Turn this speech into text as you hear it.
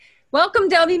Welcome,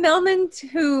 Delby Millman,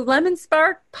 to Lemon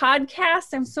Spark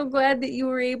podcast. I'm so glad that you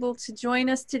were able to join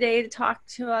us today to talk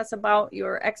to us about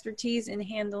your expertise in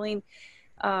handling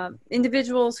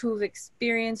individuals who've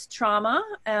experienced trauma.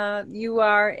 You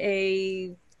are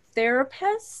a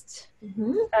therapist,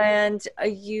 and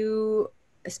your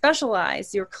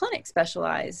clinic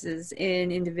specializes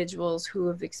in individuals who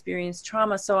have experienced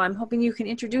trauma. So I'm hoping you can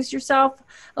introduce yourself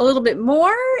a little bit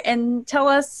more and tell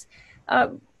us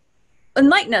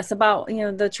enlighten us about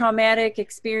the traumatic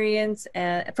experience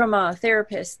from a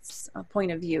therapist's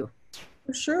point of view.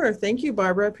 Sure. Thank you,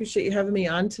 Barbara. I appreciate you having me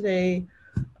on today.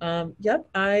 Yep,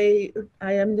 I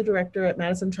am the director at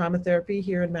Madison Trauma Therapy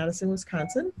here in Madison,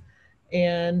 Wisconsin.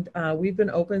 And we've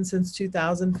been open since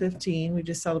 2015. We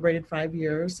just celebrated 5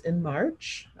 years in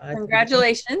March.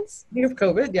 Congratulations. Year of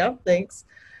COVID. Yep, thanks.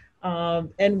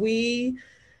 And we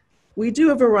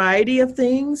do a variety of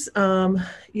things.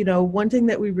 One thing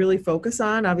that we really focus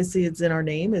on, obviously it's in our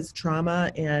name, is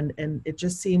trauma. And it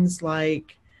just seems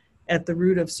like at the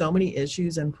root of so many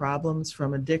issues and problems,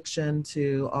 from addiction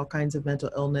to all kinds of mental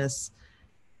illness,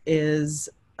 is,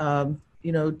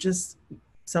 just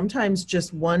sometimes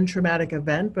just one traumatic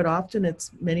event, but often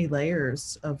it's many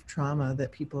layers of trauma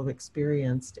that people have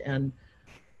experienced. And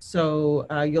so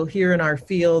you'll hear in our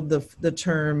field the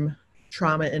term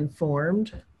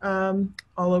trauma-informed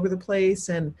all over the place.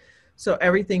 And so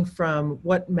everything from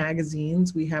what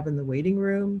magazines we have in the waiting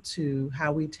room to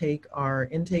how we take our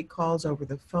intake calls over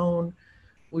the phone.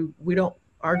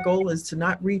 Our goal is to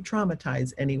not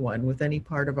re-traumatize anyone with any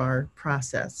part of our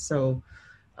process. So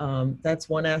that's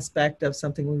one aspect of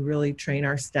something we really train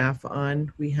our staff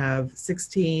on. We have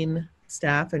 16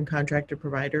 staff and contractor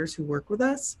providers who work with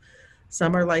us.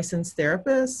 Some are licensed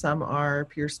therapists, some are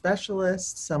peer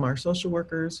specialists, some are social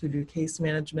workers who do case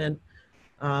management.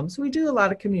 So we do a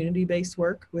lot of community-based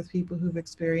work with people who've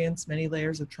experienced many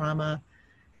layers of trauma.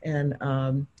 And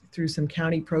through some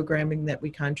county programming that we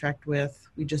contract with,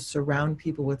 we just surround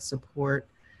people with support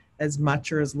as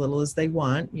much or as little as they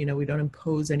want. We don't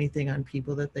impose anything on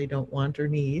people that they don't want or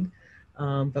need,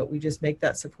 but we just make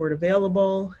that support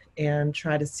available and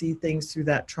try to see things through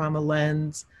that trauma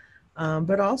lens.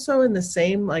 But also in the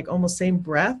same, almost same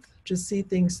breath, just see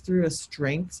things through a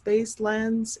strengths-based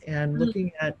lens and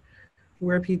looking at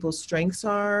where people's strengths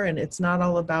are. And it's not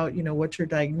all about, what your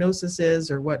diagnosis is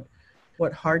or what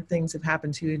hard things have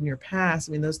happened to you in your past.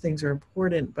 I mean, those things are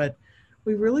important, but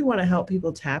we really want to help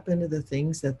people tap into the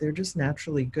things that they're just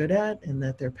naturally good at and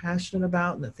that they're passionate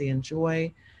about and that they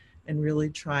enjoy, and really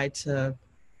try to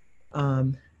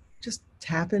just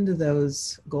tap into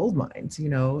those gold mines,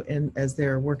 and as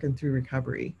they're working through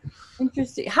recovery.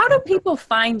 Interesting. How do people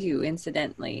find you,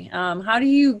 incidentally? How do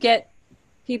you get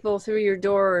people through your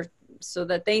door so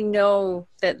that they know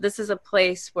that this is a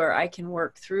place where I can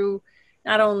work through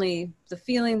not only the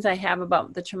feelings I have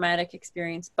about the traumatic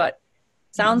experience, but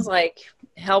sounds like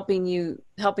helping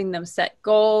them set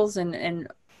goals and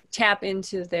tap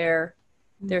into their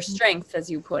strengths, as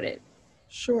you put it.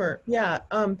 Sure. Yeah.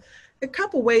 A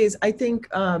couple ways. I think,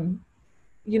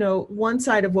 one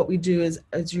side of what we do is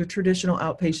your traditional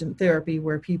outpatient therapy,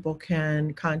 where people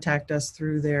can contact us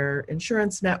through their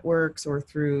insurance networks or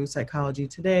through Psychology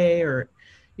Today, or,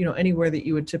 anywhere that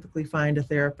you would typically find a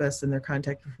therapist, and their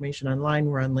contact information online.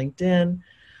 We're on LinkedIn,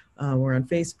 we're on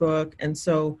Facebook. And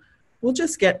so we'll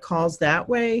just get calls that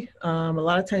way. A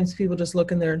lot of times people just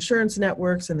look in their insurance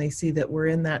networks and they see that we're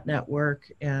in that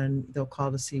network, and they'll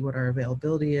call to see what our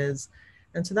availability is.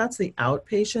 And so that's the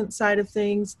outpatient side of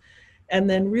things. And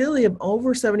then really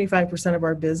over 75% of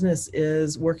our business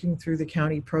is working through the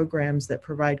county programs that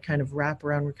provide kind of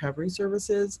wraparound recovery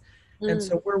services. And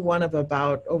so we're one of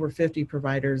about over 50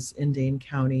 providers in Dane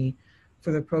County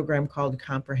for the program called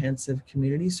Comprehensive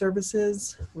Community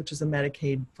Services, which is a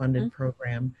Medicaid funded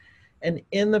program. And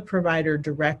in the provider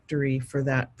directory for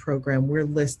that program, we're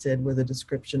listed with a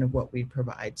description of what we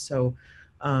provide. So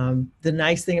the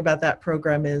nice thing about that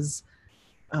program is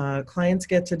clients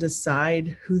get to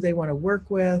decide who they want to work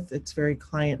with. It's very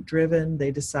client driven.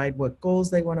 They decide what goals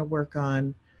they want to work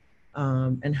on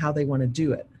and how they want to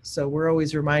do it. So we're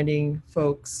always reminding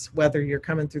folks, whether you're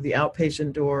coming through the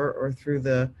outpatient door or through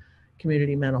the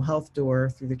community mental health door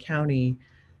through the county,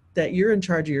 that you're in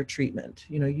charge of your treatment.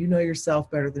 You know yourself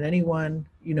better than anyone.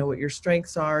 You know what your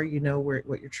strengths are,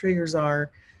 what your triggers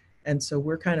are. And so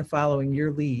we're kind of following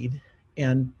your lead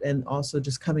and also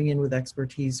just coming in with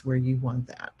expertise where you want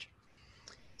that.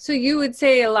 So you would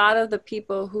say a lot of the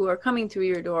people who are coming through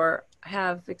your door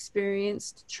have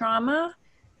experienced trauma?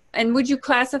 And would you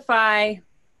classify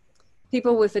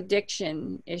people with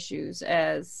addiction issues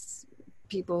as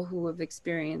people who have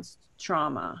experienced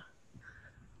trauma?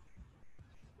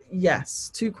 Yes,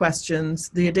 two questions.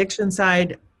 The addiction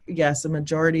side, yes, a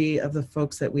majority of the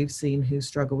folks that we've seen who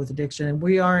struggle with addiction,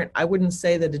 and I wouldn't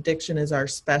say that addiction is our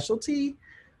specialty,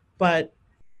 but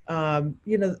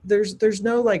there's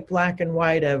no like black and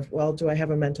white of, well, do I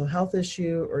have a mental health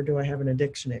issue or do I have an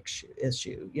addiction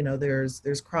issue?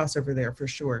 There's crossover there for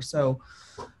sure. So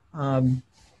um,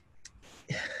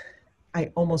 I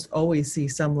almost always see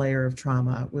some layer of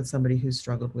trauma with somebody who's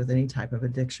struggled with any type of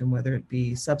addiction, whether it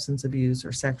be substance abuse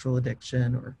or sexual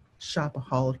addiction or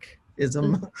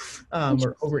shopaholicism,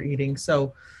 or overeating.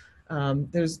 So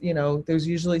there's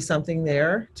usually something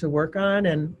there to work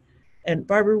on. And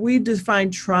Barbara, we define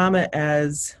trauma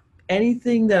as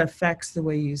anything that affects the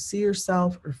way you see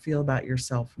yourself or feel about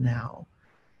yourself now.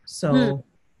 Hmm. So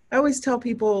I always tell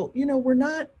people, we're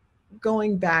not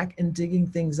going back and digging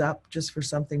things up just for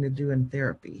something to do in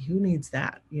therapy. Who needs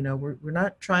that? We're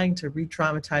not trying to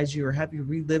re-traumatize you or have you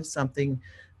relive something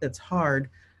that's hard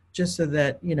just so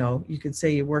that, you could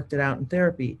say you worked it out in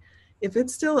therapy. If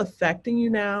it's still affecting you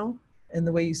now and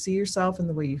the way you see yourself and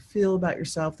the way you feel about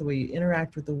yourself, the way you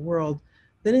interact with the world,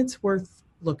 then it's worth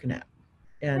looking at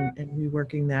and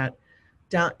reworking that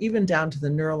down, even down to the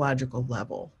neurological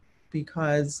level.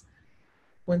 Because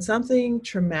when something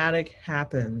traumatic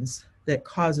happens that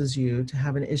causes you to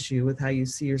have an issue with how you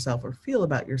see yourself or feel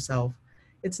about yourself,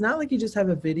 it's not like you just have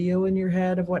a video in your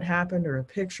head of what happened or a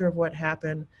picture of what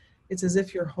happened. It's as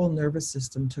if your whole nervous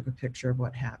system took a picture of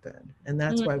what happened. And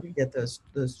that's why we get those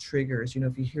triggers.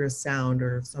 If you hear a sound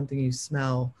or something you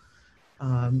smell,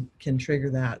 can trigger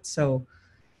that. So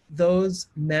those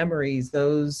memories,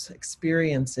 those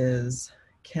experiences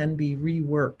can be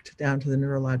reworked down to the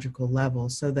neurological level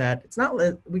so that it's not,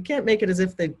 we can't make it as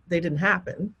if they didn't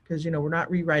happen, because we're not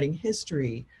rewriting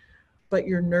history, but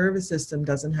your nervous system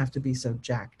doesn't have to be so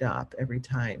jacked up every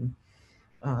time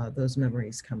those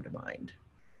memories come to mind.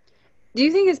 Do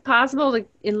you think it's possible to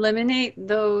eliminate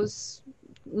those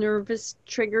nervous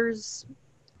triggers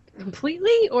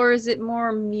completely, or is it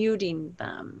more muting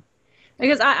them?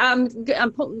 Because I'm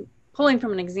pulling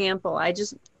from an example. Yeah.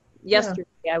 Yesterday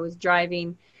I was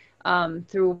driving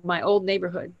through my old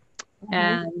neighborhood,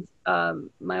 Mhm. and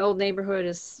my old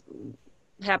neighborhood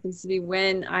happens to be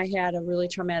when I had a really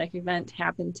traumatic event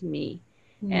happen to me.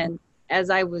 Mhm. And as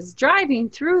I was driving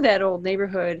through that old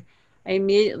neighborhood, I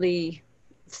immediately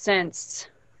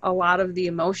sensed a lot of the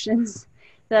emotions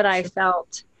that I Sure.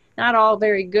 felt. Not all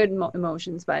very good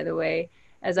emotions, by the way.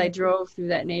 As I drove through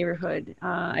that neighborhood,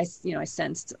 I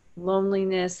sensed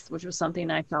loneliness, which was something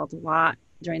I felt a lot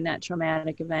during that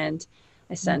traumatic event.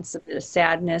 I sensed a bit of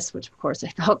sadness, which of course I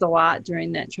felt a lot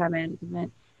during that traumatic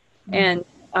event. Mhm.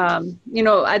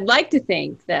 And I'd like to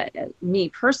think that me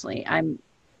personally, I'm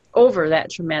over that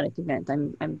traumatic event.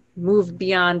 I'm moved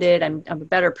beyond it. I'm a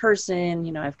better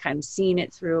person. I've kind of seen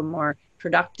it through a more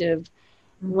productive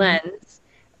Mhm. lens.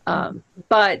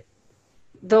 But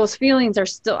those feelings are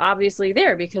still obviously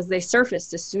there because they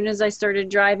surfaced as soon as I started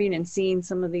driving and seeing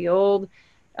some of the old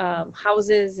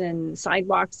houses and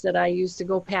sidewalks that I used to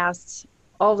go past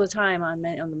all the time on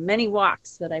the many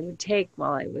walks that I would take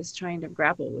while I was trying to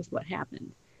grapple with what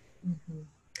happened. Mhm.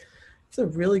 It's a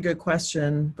really good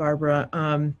question, Barbara.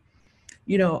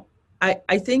 You know,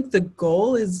 I think the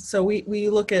goal is, so we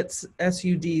look at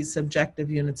SUDs, subjective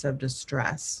units of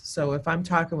distress. So if I'm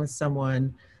talking with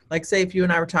someone, like say if you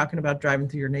and I were talking about driving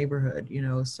through your neighborhood,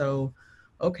 so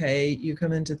okay, you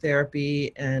come into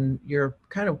therapy and you're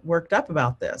kind of worked up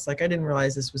about this. Like I didn't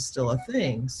realize this was still a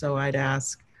thing. So I'd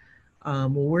ask, well,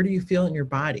 where do you feel in your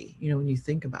body, when you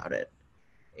think about it?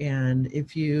 And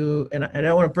if you, and I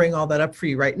don't want to bring all that up for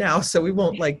you right now, so we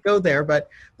won't like go there, but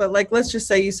like let's just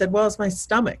say you said, well, it's my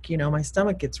stomach. My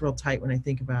stomach gets real tight when I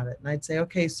think about it. And I'd say,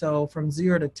 okay, so from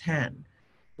 0 to 10,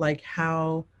 like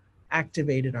how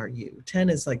activated are you? 10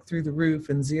 is like through the roof,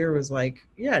 and 0 is like,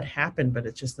 yeah, it happened, but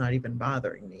it's just not even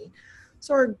bothering me.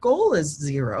 So our goal is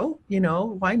 0.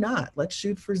 Why not? Let's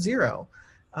shoot for 0.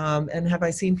 And have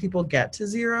I seen people get to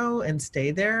 0 and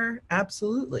stay there?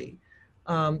 Absolutely.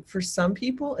 For some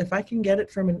people, if I can get it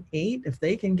from an 8, if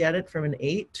they can get it from an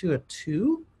 8 to a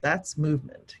 2, that's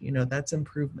movement, that's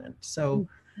improvement. So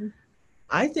Mhm.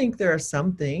 I think there are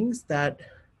some things that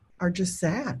are just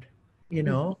sad.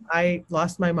 Mhm. I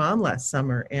lost my mom last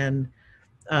summer, and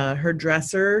her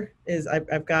dresser is, I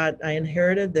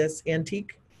inherited this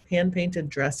antique hand painted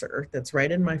dresser that's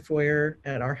right in my foyer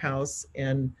at our house.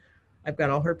 And I've got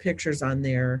all her pictures on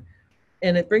there,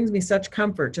 and it brings me such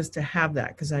comfort just to have that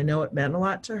because I know it meant a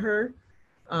lot to her.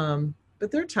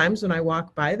 But there are times when I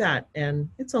walk by that and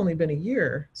it's only been a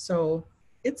year, so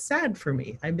it's sad for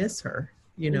me. I miss her,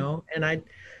 and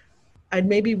I'd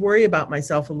maybe worry about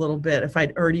myself a little bit if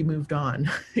I'd already moved on,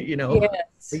 a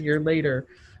Yes. year later.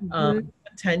 Hmm.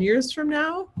 10 years from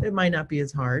now, it might not be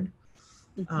as hard.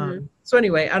 Hmm. So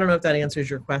anyway, I don't know if that answers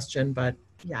your question, but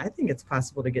yeah, I think it's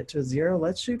possible to get to a zero.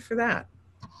 Let's shoot for that.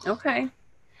 Okay.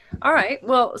 All right.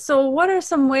 Well, so what are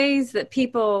some ways that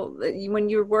people, when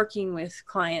you're working with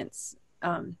clients,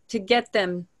 to get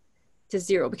them to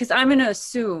zero? Because I'm going to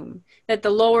assume that the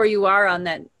lower you are on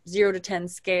that 0 to 10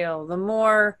 scale, the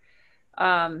more,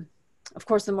 um, of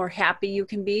course, the more happy you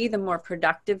can be, the more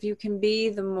productive you can be,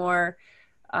 the more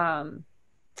um,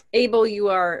 able you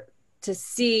are to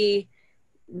see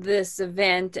this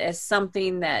event as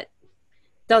something that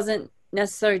doesn't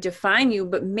necessarily define you,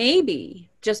 but maybe,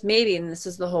 just maybe, and this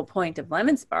is the whole point of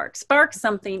Lemon Spark, spark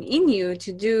something in you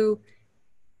to do,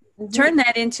 Mhm. turn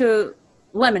that into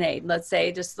lemonade. Let's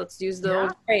say, just let's use the Yeah,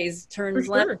 old phrase, for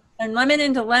sure. turn lemon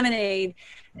into lemonade.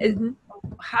 Hmm.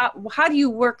 How do you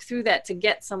work through that to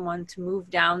get someone to move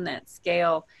down that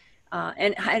scale?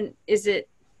 And is it,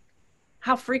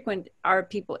 how frequent are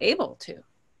people able to?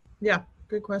 Yeah,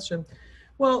 good question.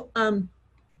 Well,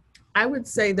 I would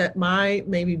say that my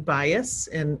maybe bias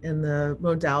in the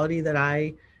modality that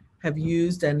I have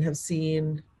used and have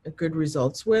seen good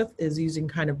results with is using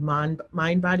kind of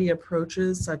mind body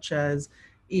approaches such as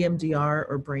EMDR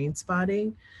or brain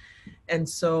spotting. And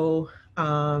so,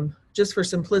 just for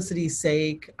simplicity's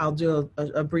sake, I'll do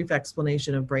a brief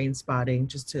explanation of brain spotting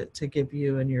just to give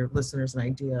you and your listeners an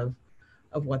idea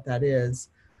of what that is.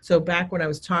 So, back when I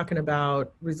was talking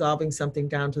about resolving something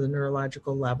down to the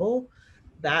neurological level,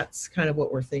 that's kind of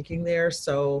what we're thinking there.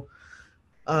 So,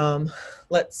 um,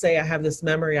 let's say I have this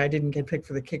memory I didn't get picked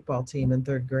for the kickball team in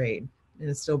third grade, and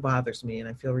it still bothers me, and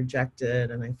I feel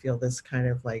rejected, and I feel this kind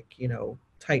of like,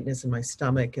 tightness in my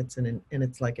stomach. And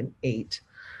it's like an 8.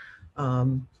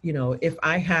 If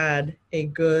I had a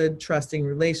good, trusting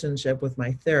relationship with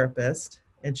my therapist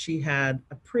and she had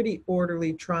a pretty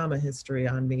orderly trauma history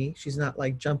on me, she's not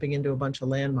like jumping into a bunch of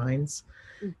landmines.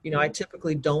 I Mhm.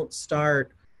 typically don't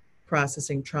start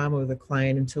processing trauma with a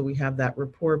client until we have that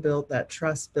rapport built, that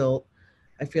trust built.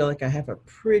 I feel like I have a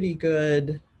pretty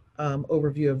good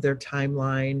overview of their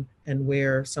timeline and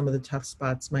where some of the tough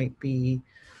spots might be,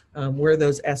 where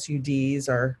those SUDs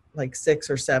are like 6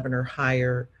 or 7 or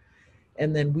higher,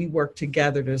 and then we work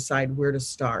together to decide where to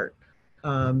start.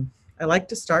 I like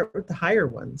to start with the higher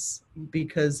ones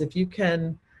because if you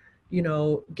can,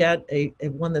 get a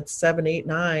one that's 7, 8,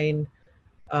 9,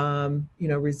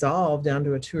 resolved down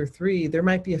to a 2 or 3, there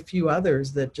might be a few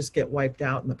others that just get wiped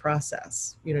out in the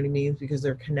process. You know what I mean? Because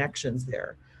there are connections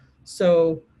there.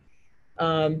 So,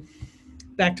 um,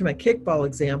 back to my kickball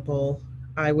example,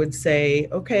 I would say,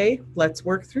 okay, let's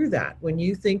work through that. When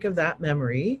you think of that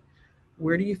memory,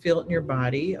 where do you feel it in your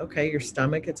body? Okay, your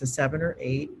stomach, it's a 7 or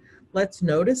 8. Let's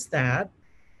notice that.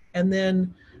 And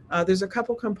then there's a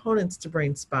couple components to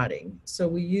brain spotting. So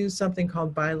we use something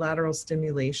called bilateral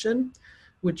stimulation,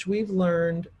 which we've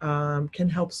learned can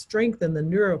help strengthen the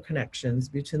neural connections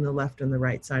between the left and the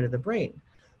right side of the brain.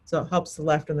 So it helps the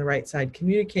left and the right side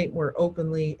communicate more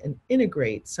openly and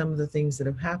integrate some of the things that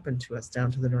have happened to us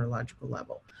down to the neurological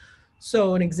level.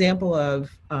 So an example of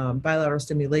bilateral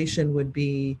stimulation would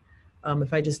be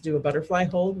if I just do a butterfly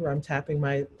hold where I'm tapping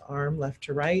my arm left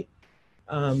to right.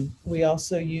 We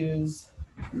also use,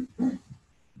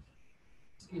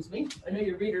 excuse me, I know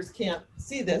your readers can't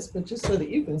see this, but just so that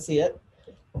you can see it,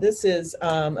 this is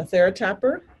a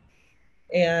TheraTapper.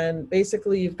 And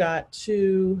basically you've got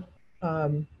two,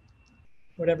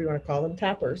 whatever you want to call them,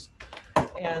 tappers.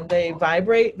 And they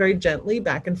vibrate very gently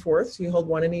back and forth. So you hold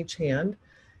one in each hand.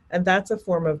 And that's a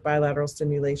form of bilateral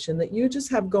stimulation that you just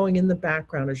have going in the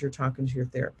background as you're talking to your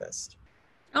therapist.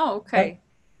 Oh, That, okay.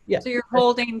 yeah. So you're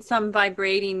holding some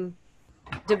vibrating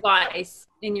device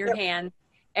in your hand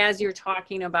as you're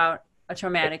talking about a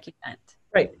traumatic event.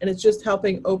 Right. And it's just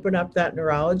helping open up that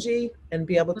neurology and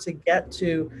be able to get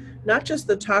to not just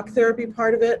the talk therapy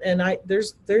part of it. And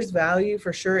there's value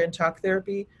for sure in talk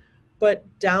therapy, but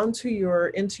down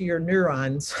to into your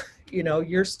neurons,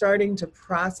 you're starting to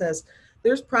process,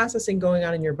 there's processing going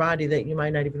on in your body that you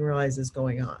might not even realize is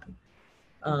going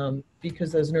on,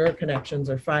 because those neural connections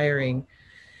are firing.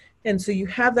 And so you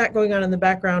have that going on in the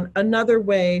background. Another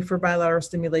way for bilateral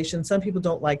stimulation, some people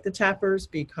don't like the tappers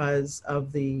because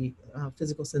of the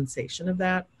physical sensation of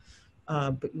that.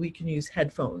 But we can use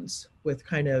headphones with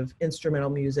kind of instrumental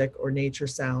music or nature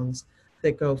sounds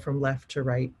that go from left to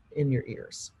right in your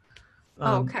ears.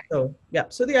 Oh, okay.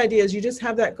 So the idea is you just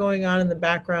have that going on in the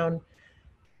background.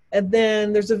 And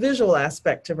then there's a visual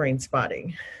aspect to brain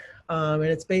spotting. And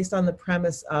it's based on the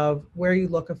premise of where you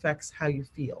look affects how you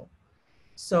feel.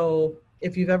 So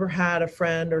if you've ever had a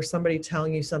friend or somebody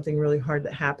telling you something really hard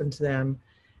that happened to them,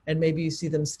 and maybe you see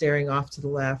them staring off to the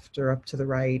left or up to the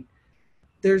right,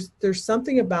 there's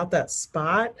something about that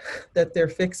spot that they're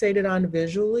fixated on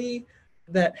visually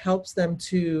that helps them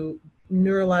to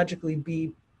neurologically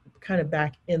be kind of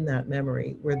back in that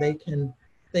memory where they can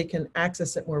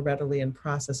access it more readily and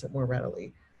process it more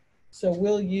readily. So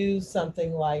we'll use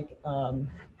something like a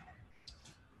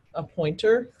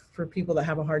pointer for people that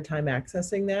have a hard time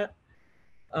accessing that.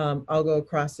 I'll go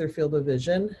across their field of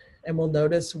vision and we'll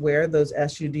notice where those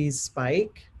SUDs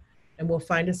spike, and we'll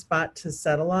find a spot to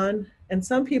settle on. And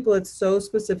some people, it's so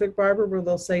specific, Barbara, where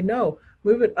they'll say, no,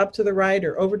 move it up to the right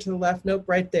or over to the left. Nope,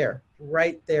 right there.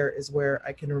 Right there is where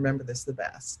I can remember this the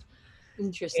best.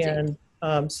 Interesting.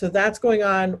 And so that's going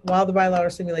on while the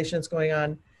bilateral stimulation is going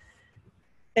on.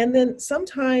 And then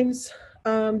sometimes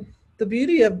the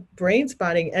beauty of brain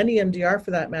spotting, any EMDR for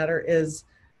that matter, is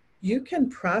you can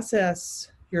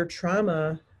process your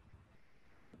trauma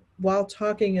while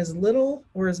talking as little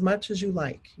or as much as you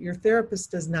like. Your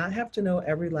therapist does not have to know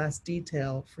every last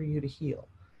detail for you to heal.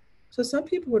 So some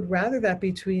people would rather that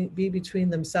be between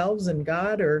themselves and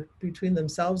God, or between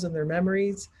themselves and their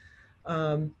memories.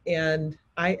 And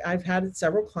I've had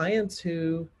several clients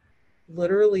who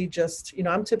literally just,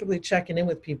 I'm typically checking in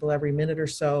with people every minute or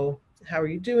so. How are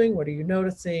you doing? What are you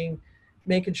noticing?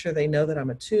 Making sure they know that I'm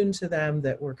attuned to them,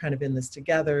 that we're kind of in this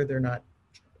together. They're not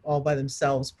all by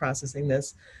themselves processing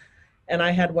this. And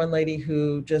I had one lady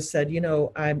who just said,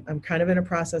 I'm kind of in a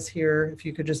process here. If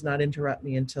you could just not interrupt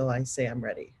me until I say I'm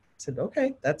ready. I said,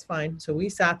 okay, that's fine. So we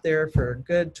sat there for a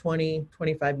good 20,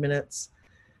 25 minutes.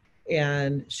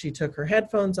 And she took her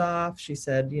headphones off. She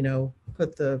said,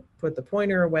 put the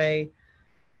pointer away.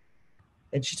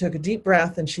 And she took a deep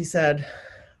breath and she said,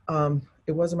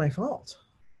 it wasn't my fault.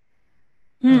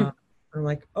 I'm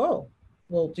like, oh,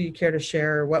 well, do you care to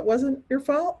share what wasn't your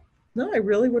fault? No, I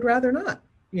really would rather not.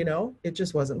 It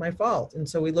just wasn't my fault. And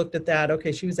so we looked at that.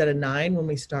 Okay, she was at a 9 when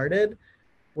we started.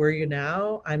 Where are you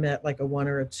now? I'm at like a 1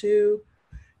 or a 2.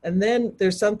 And then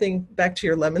there's something, back to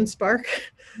your lemon spark.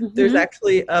 Mm-hmm. There's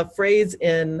actually a phrase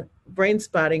in brain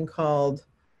spotting called,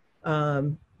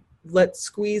 let's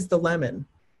squeeze the lemon.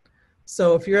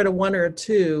 So if you're at a 1 or a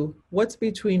 2, what's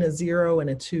between a 0 and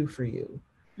a 2 for you?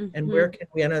 Mm-hmm. And where can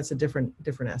we, I know it's a different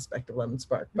aspect of lemon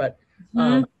spark, but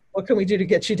what can we do to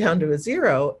get you down to a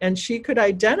 0? And she could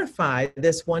identify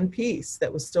this one piece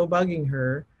that was still bugging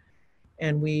her.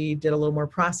 And we did a little more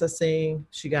processing.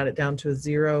 She got it down to a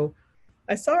 0.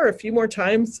 I saw her a few more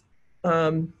times,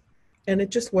 and it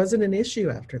just wasn't an issue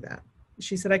after that.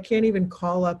 She said, I can't even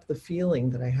call up the feeling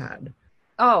that I had.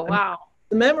 Oh, wow.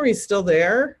 The memory's still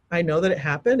there. I know that it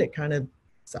happened. It kind of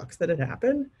sucks that it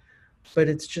happened, but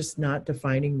it's just not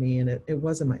defining me, and it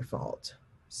wasn't my fault.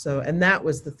 So, and that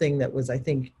was the thing that was, I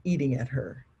think, eating at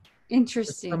her.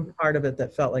 Interesting. Some part of it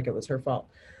that felt like it was her fault.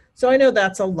 So I know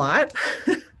that's a lot,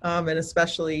 and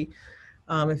especially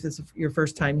if it's your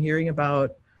first time hearing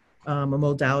about a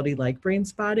modality like brain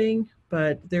spotting,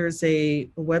 but there's a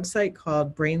website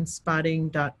called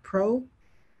brainspotting.pro.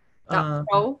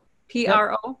 Pro?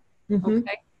 P-R-O? Yep. Mm-hmm.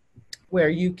 Okay. Where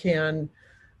you can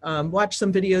watch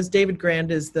some videos. David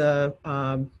Grand is the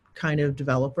kind of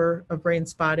developer of brain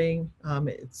spotting.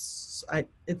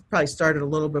 It probably started a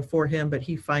little before him, but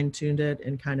he fine-tuned it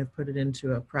and kind of put it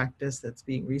into a practice that's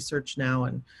being researched now.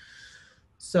 And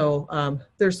so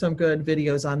there's some good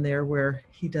videos on there where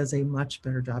he does a much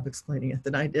better job explaining it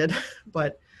than I did.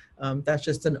 But that's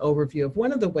just an overview of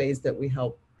one of the ways that we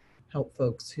help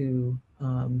folks who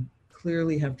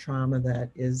clearly have trauma that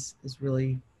is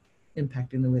really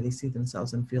impacting the way they see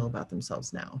themselves and feel about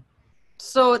themselves now.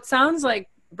 So it sounds like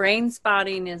brain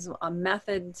spotting is a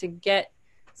method to get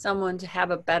someone to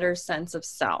have a better sense of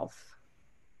self.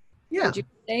 Yeah. Would you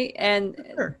say? And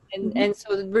sure. and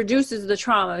so it reduces the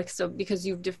trauma. So because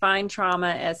you've defined trauma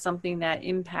as something that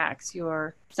impacts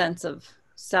your sense of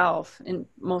self, and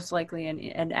most likely in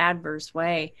an adverse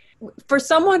way. For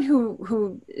someone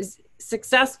who is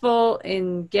successful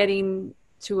in getting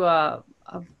to a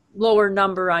lower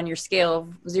number on your scale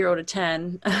of 0 to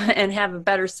 10 and have a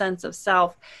better sense of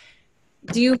self,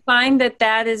 do you find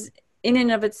that is in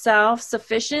and of itself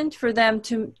sufficient for them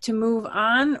to move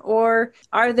on? Or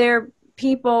are there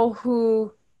people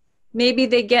who maybe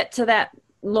they get to that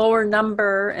lower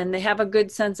number and they have a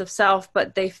good sense of self,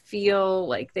 but they feel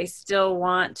like they still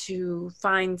want to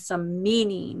find some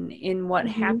meaning in what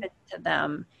happened to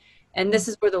them? And this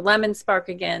is where the lemon spark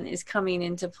again is coming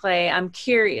into play. I'm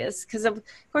curious because of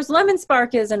course lemon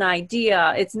spark is an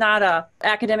idea. It's not a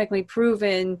academically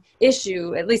proven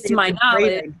issue, at least to my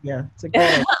knowledge. Yeah, it's a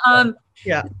great idea.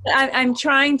 Yeah. I'm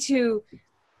trying to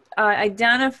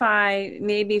identify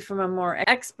maybe from a more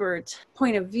expert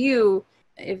point of view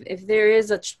if there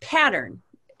is a pattern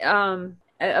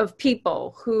of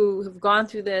people who have gone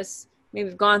through this, maybe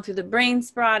have gone through the brain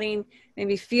spotting,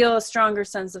 maybe feel a stronger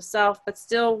sense of self, but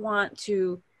still want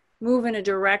to move in a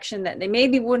direction that they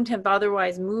maybe wouldn't have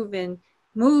otherwise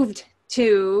moved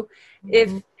to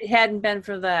if it hadn't been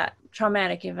for that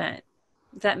traumatic event.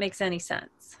 If that makes any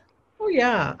sense. Oh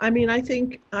yeah, I mean,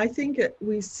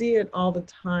 we see it all the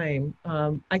time.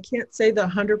 I can't say that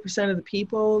 100% of the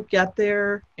people get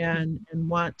there and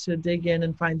want to dig in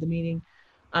and find the meaning.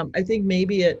 I think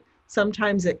maybe it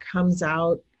sometimes it comes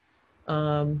out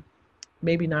um,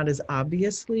 maybe not as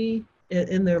obviously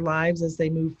in their lives as they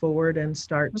move forward and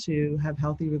start to have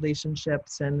healthy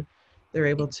relationships, and they're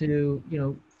able to,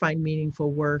 find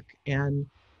meaningful work, and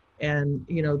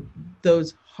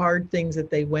those hard things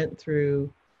that they went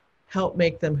through help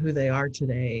make them who they are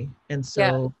today. And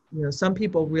Yeah. so, some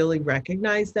people really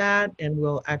recognize that and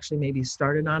will actually maybe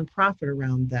start a nonprofit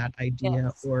around that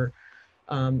idea. Yes. Or,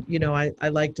 I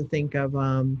like to think of,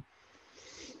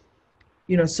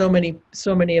 so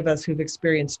many of us who've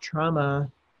experienced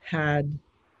trauma had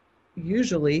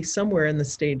usually somewhere in the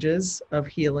stages of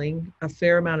healing a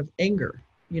fair amount of anger,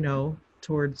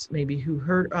 towards maybe who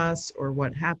hurt us or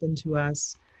what happened to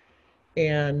us.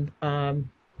 And,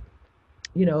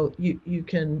 you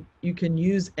can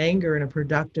use anger in a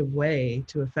productive way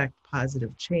to affect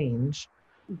positive change,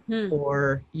 Hmm.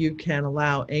 or you can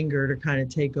allow anger to kind of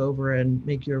take over and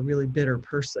make you a really bitter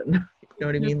person. You know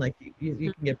what I mean? Like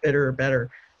you can get bitter or better.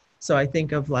 So I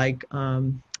think of like,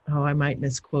 I might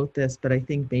misquote this, but I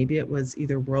think maybe it was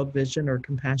either World Vision or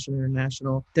Compassion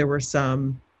International. There were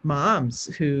some moms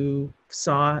who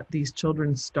saw these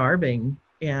children starving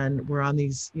and were on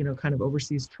these, kind of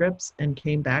overseas trips, and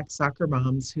came back soccer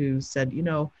moms who said,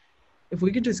 if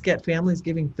we could just get families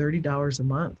giving $30 a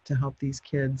month to help these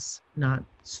kids not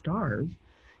starve.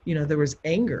 There was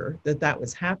anger that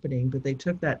was happening, but they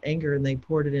took that anger and they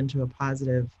poured it into a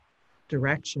positive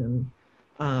direction.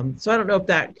 So I don't know if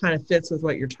that kind of fits with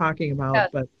what you're talking about, Yeah.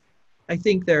 but I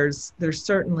think there's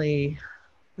certainly,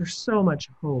 there's so much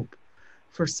hope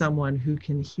for someone who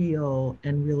can heal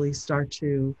and really start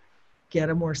to get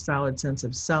a more solid sense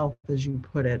of self, as you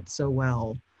put it so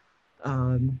well.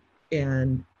 um,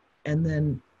 and and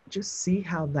then just see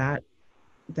how that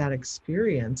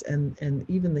experience and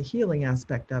even the healing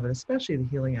aspect of it, especially the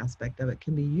healing aspect of it,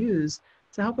 can be used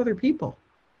to help other people,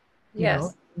 you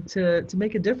know Yes. to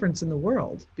make a difference in the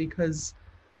world. Because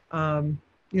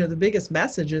the biggest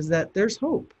message is that there's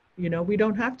hope. We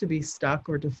don't have to be stuck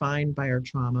or defined by our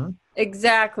trauma.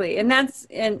 Exactly.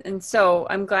 And so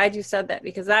I'm glad you said that,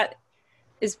 because that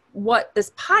is what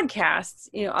this podcast,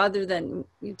 other than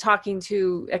talking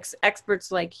to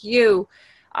experts like you,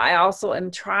 I also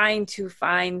am trying to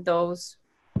find those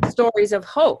stories of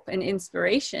hope and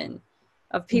inspiration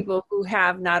of people who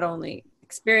have not only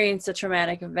experienced a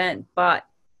traumatic event, but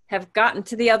have gotten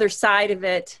to the other side of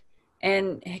it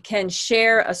and can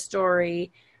share a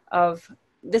story of,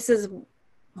 this is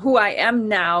who I am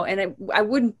now, and I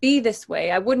wouldn't be this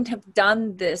way. I wouldn't have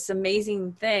done this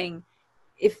amazing thing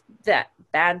if that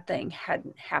bad thing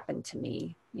hadn't happened to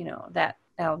me, that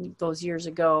those years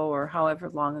ago, or however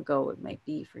long ago it might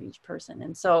be for each person.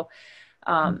 And so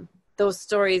those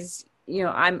stories,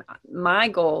 my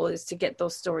goal is to get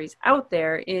those stories out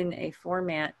there in a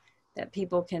format that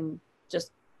people can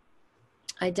just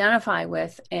identify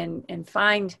with and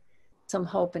find some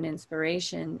hope and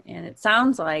inspiration. And it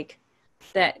sounds like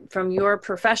that from your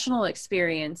professional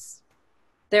experience,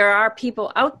 there are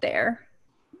people out there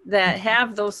that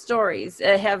have those stories,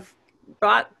 that have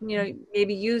brought,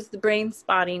 maybe used the brain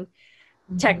spotting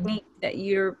technique that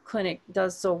your clinic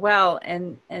does so well,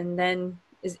 and then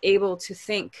is able to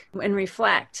think and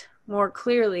reflect more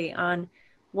clearly on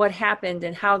what happened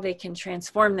and how they can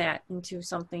transform that into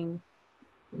something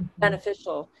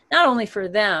beneficial, not only for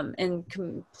them in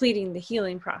completing the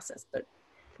healing process, but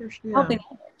Yeah. helping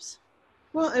others.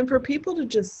 Well, and for people to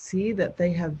just see that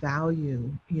they have value,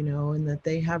 and that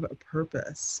they have a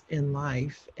purpose in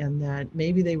life, and that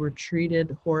maybe they were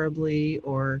treated horribly,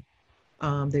 or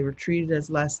they were treated as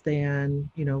less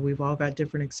than. We've all got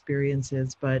different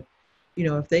experiences, but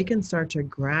if they can start to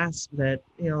grasp that,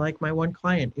 like my one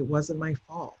client, it wasn't my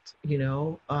fault,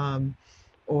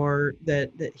 or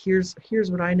that here's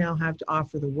what I now have to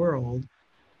offer the world.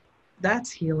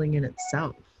 That's healing in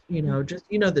itself. Just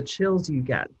the chills you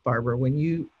get, Barbara,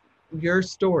 when your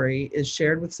story is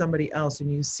shared with somebody else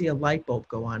and you see a light bulb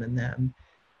go on in them,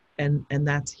 and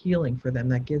that's healing for them.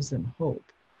 That gives them hope.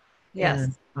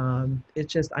 Yes.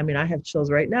 It's just, I mean, I have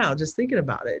chills right now just thinking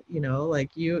about it.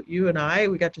 Like you and I,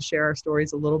 we got to share our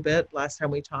stories a little bit last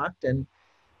time we talked, and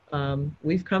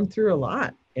we've come through a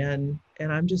lot, and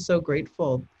I'm just so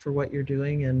grateful for what you're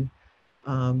doing, and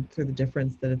for the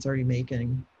difference that it's already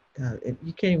making.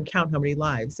 You can't even count how many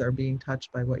lives are being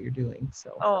touched by what you're doing.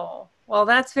 So Oh, well,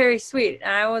 that's very sweet.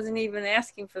 I wasn't even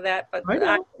asking for that, but I I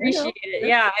know. appreciate it.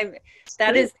 Yeah, It's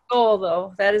that great. is the goal,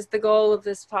 though. That is the goal of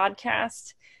this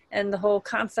podcast. And the whole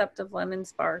concept of Lemon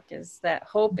Spark is that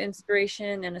hope,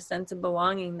 inspiration, and a sense of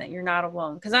belonging that you're not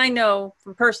alone. Because I know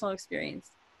from personal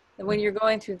experience that when you're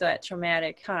going through that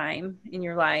traumatic time in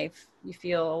your life, you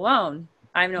feel alone.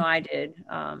 I know I did,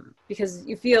 because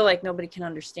you feel like nobody can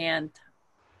understand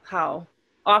how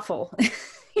awful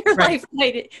your Right.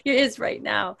 life is right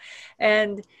now.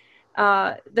 And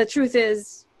the truth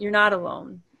is you're not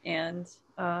alone. And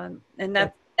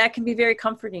that can be very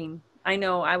comforting. I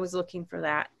know I was looking for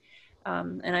that.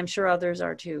 And I'm sure others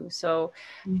are too. So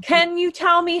can you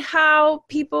tell me how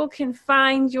people can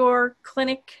find your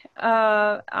clinic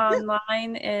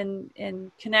online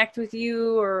and connect with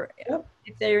you, or Yep.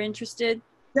 if they're interested?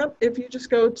 Yep. If you just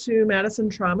go to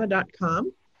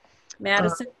madisontrauma.com.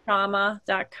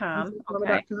 MadisonTrauma.com. Okay.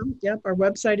 MadisonTrauma.com. Yep. Our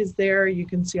website is there. You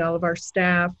can see all of our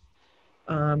staff.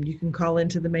 You can call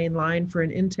into the main line for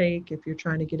an intake if you're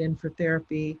trying to get in for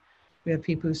therapy. We have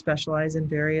people who specialize in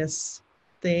various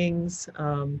things.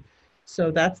 So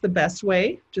that's the best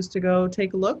way, just to go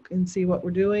take a look and see what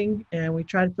we're doing. And we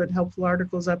try to put helpful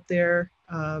articles up there.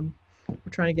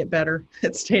 We're trying to get better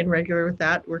at staying regular with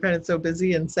that. We're kind of so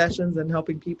busy in sessions and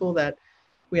helping people that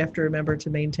we have to remember to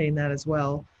maintain that as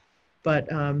well. But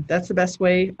that's the best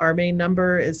way. Our main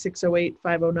number is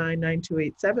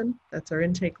 608-509-9287. That's our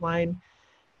intake line.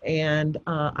 And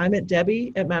I'm at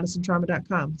Debbie at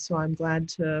MadisonTrauma.com. So I'm glad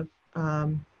to,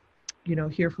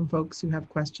 hear from folks who have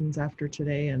questions after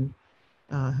today, and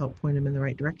help point them in the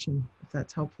right direction, if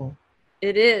that's helpful.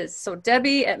 It is. So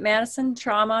Debbie at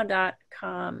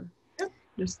MadisonTrauma.com. Yep.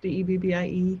 Just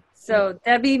DEBBIE. So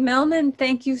Debbie Millman,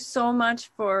 thank you so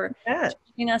much for Yep.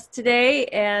 joining us today.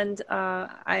 And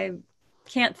I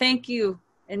can't thank you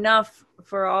enough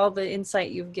for all the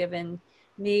insight you've given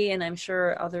me, and I'm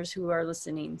sure others who are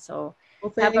listening. So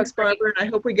Well, thanks, Barbara. And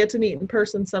I hope we get to meet in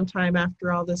person sometime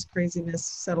after all this craziness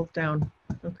settles down.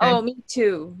 Okay. Oh, me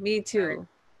too. Me too. Right.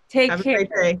 Take Have care. a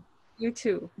great day. You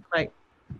too. Bye.